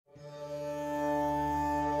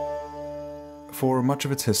For much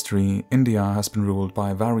of its history, India has been ruled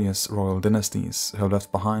by various royal dynasties who have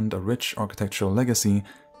left behind a rich architectural legacy,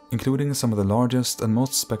 including some of the largest and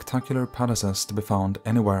most spectacular palaces to be found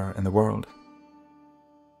anywhere in the world.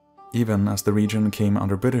 Even as the region came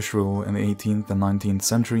under British rule in the 18th and 19th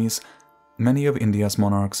centuries, many of India's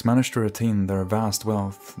monarchs managed to retain their vast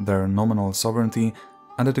wealth, their nominal sovereignty,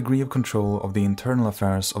 and a degree of control of the internal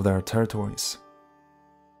affairs of their territories.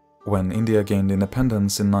 When India gained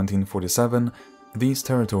independence in 1947, these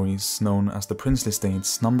territories, known as the princely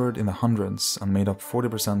states, numbered in the hundreds and made up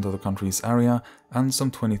 40% of the country's area and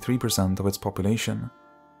some 23% of its population.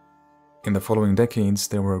 In the following decades,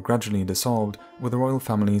 they were gradually dissolved, with the royal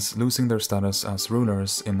families losing their status as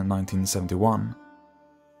rulers in 1971.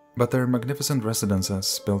 But their magnificent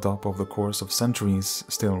residences, built up over the course of centuries,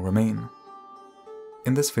 still remain.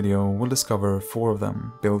 In this video, we'll discover 4 of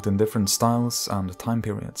them, built in different styles and time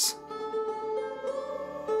periods.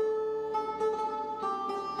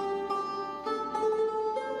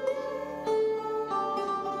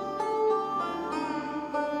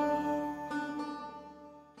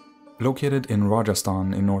 Located in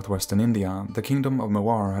Rajasthan in northwestern India, the Kingdom of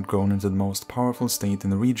Mewar had grown into the most powerful state in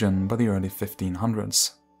the region by the early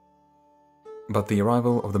 1500s. But the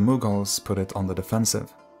arrival of the Mughals put it on the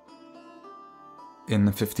defensive. In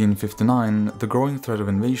 1559, the growing threat of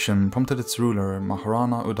invasion prompted its ruler,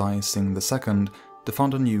 Maharana Uday Singh II, to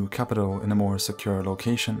found a new capital in a more secure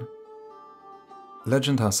location.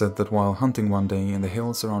 Legend has it that while hunting one day in the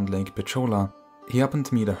hills around Lake Pichola, he happened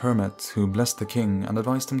to meet a hermit who blessed the king and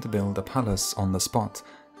advised him to build a palace on the spot,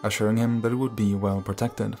 assuring him that it would be well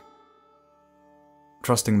protected.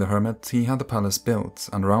 Trusting the hermit, he had the palace built,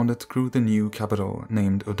 and around it grew the new capital,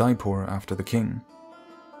 named Udaipur after the king.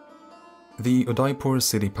 The Udaipur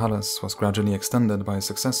city palace was gradually extended by his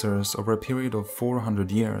successors over a period of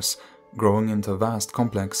 400 years, growing into a vast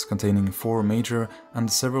complex containing 4 major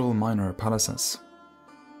and several minor palaces.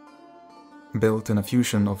 Built in a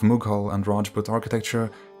fusion of Mughal and Rajput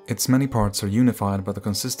architecture, its many parts are unified by the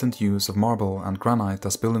consistent use of marble and granite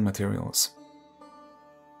as building materials.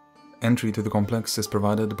 Entry to the complex is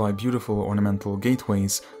provided by beautiful ornamental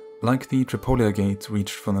gateways, like the Tripolia Gate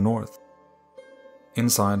reached from the north.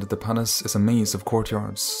 Inside the palace is a maze of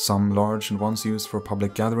courtyards, some large and once used for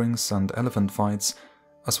public gatherings and elephant fights,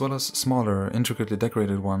 as well as smaller, intricately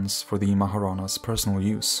decorated ones for the Maharana's personal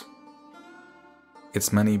use.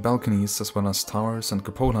 Its many balconies as well as towers and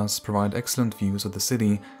cupolas provide excellent views of the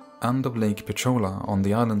city and of Lake Pichola, on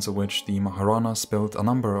the islands of which the Maharanas built a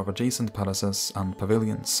number of adjacent palaces and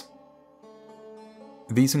pavilions.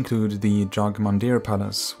 These include the Jag Mandir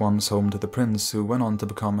Palace, once home to the prince who went on to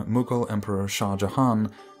become Mughal Emperor Shah Jahan,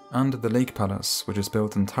 and the Lake Palace, which is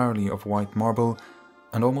built entirely of white marble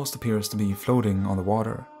and almost appears to be floating on the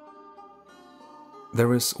water.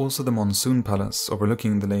 There is also the Monsoon Palace,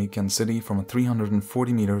 overlooking the lake and city from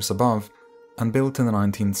 340 meters above, and built in the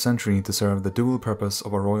 19th century to serve the dual purpose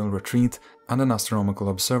of a royal retreat and an astronomical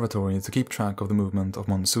observatory to keep track of the movement of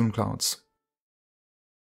monsoon clouds.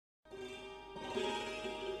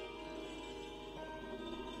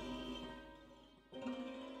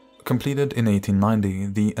 Completed in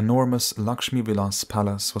 1890, the enormous Lakshmi Vilas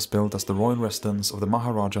Palace was built as the royal residence of the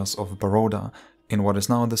Maharajas of Baroda in what is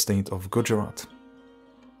now the state of Gujarat.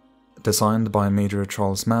 Designed by Major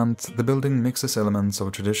Charles Mant, the building mixes elements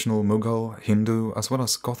of traditional Mughal, Hindu, as well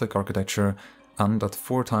as Gothic architecture, and at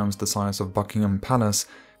 4 times the size of Buckingham Palace,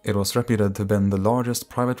 it was reputed to have been the largest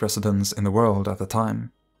private residence in the world at the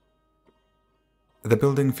time. The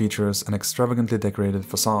building features an extravagantly decorated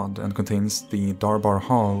facade and contains the Darbar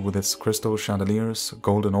Hall with its crystal chandeliers,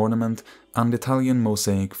 golden ornament, and Italian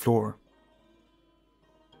mosaic floor.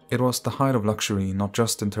 It was the height of luxury not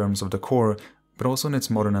just in terms of decor, but also in its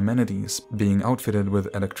modern amenities, being outfitted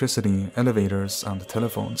with electricity, elevators, and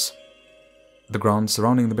telephones. The grounds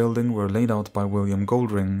surrounding the building were laid out by William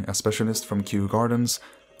Goldring, a specialist from Kew Gardens,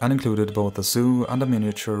 and included both a zoo and a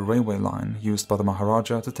miniature railway line used by the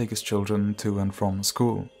Maharaja to take his children to and from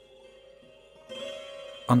school.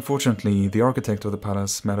 Unfortunately, the architect of the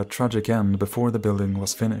palace met a tragic end before the building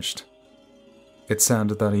was finished. It's said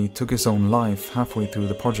that he took his own life halfway through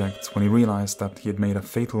the project when he realized that he had made a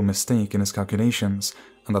fatal mistake in his calculations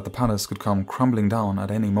and that the palace could come crumbling down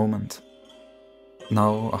at any moment.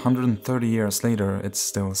 Now, 130 years later, it's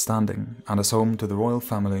still standing and is home to the royal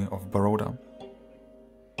family of Baroda.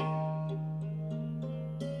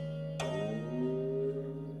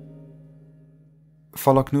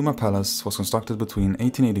 Falaknuma Palace was constructed between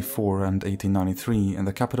 1884 and 1893 in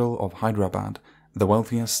the capital of Hyderabad, the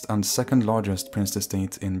wealthiest and second largest princely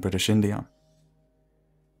state in British India.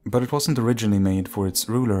 But it wasn't originally made for its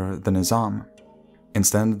ruler, the Nizam.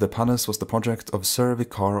 Instead, the palace was the project of Sir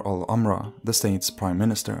Vikar al-Amra, the state's prime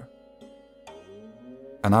minister.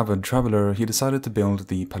 An avid traveler, he decided to build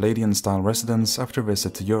the Palladian-style residence after a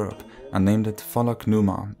visit to Europe and named it Falak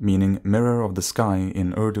Numa, meaning mirror of the sky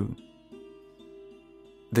in Urdu.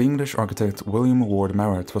 The English architect William Ward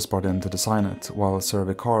Merritt was brought in to design it, while Sir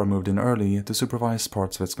Vikar moved in early to supervise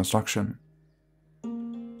parts of its construction.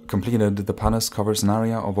 Completed, the palace covers an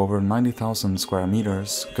area of over 90,000 square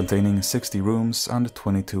meters, containing 60 rooms and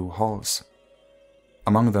 22 halls.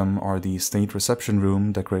 Among them are the state reception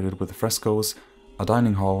room decorated with frescoes, a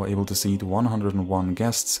dining hall able to seat 101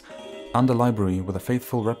 guests, and a library with a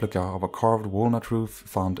faithful replica of a carved walnut roof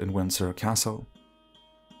found in Windsor Castle.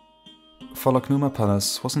 Falak Numa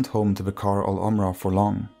Palace wasn't home to Vikar al-Amra for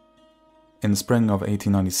long. In spring of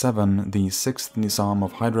 1897, the 6th Nizam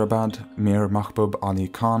of Hyderabad, Mir Mahbub Ali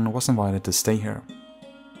Khan, was invited to stay here.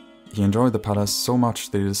 He enjoyed the palace so much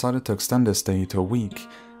that he decided to extend his stay to a week,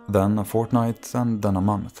 then a fortnight, and then a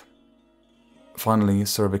month. Finally,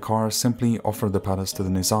 Sir Vikar simply offered the palace to the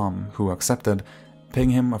Nizam, who accepted, paying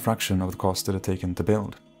him a fraction of the cost it had taken to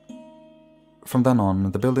build. From then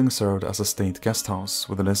on, the building served as a state guest house,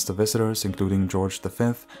 with a list of visitors including George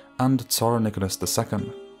V and Tsar Nicholas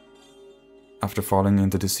II. After falling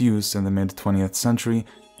into disuse in the mid-20th century,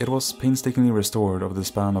 it was painstakingly restored over the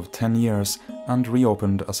span of 10 years and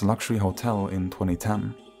reopened as a luxury hotel in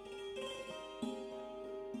 2010.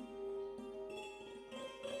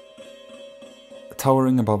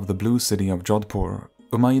 Towering above the blue city of Jodhpur,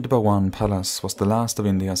 Umayyad Bhawan Palace was the last of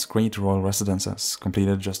India's great royal residences,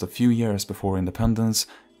 completed just a few years before independence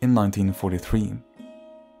in 1943.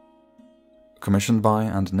 Commissioned by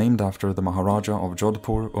and named after the Maharaja of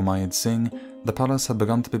Jodhpur, Umayyad Singh, the palace had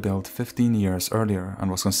begun to be built 15 years earlier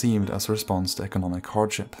and was conceived as a response to economic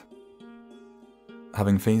hardship.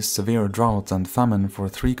 Having faced severe drought and famine for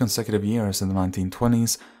 3 consecutive years in the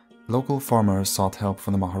 1920s, local farmers sought help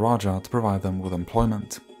from the Maharaja to provide them with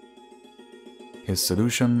employment. His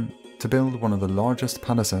solution? To build one of the largest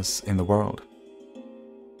palaces in the world.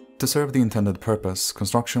 To serve the intended purpose,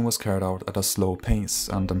 construction was carried out at a slow pace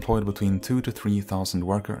and employed between 2,000 to 3,000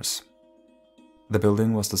 workers. The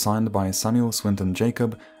building was designed by Samuel Swinton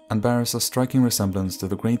Jacob and bears a striking resemblance to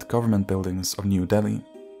the great government buildings of New Delhi.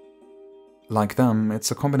 Like them,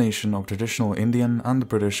 it's a combination of traditional Indian and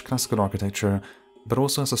British classical architecture, but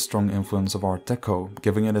also has a strong influence of Art Deco,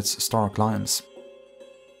 giving it its stark lines.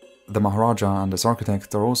 The Maharaja and his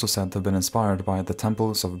architect are also said to have been inspired by the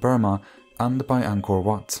temples of Burma and by Angkor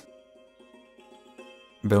Wat.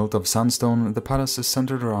 Built of sandstone, the palace is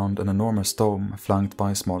centered around an enormous dome flanked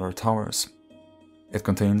by smaller towers. It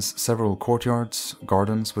contains several courtyards,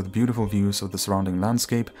 gardens with beautiful views of the surrounding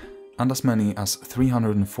landscape, and as many as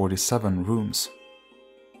 347 rooms.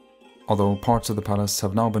 Although parts of the palace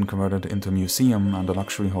have now been converted into a museum and a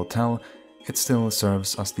luxury hotel, it still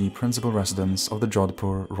serves as the principal residence of the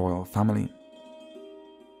Jodhpur royal family.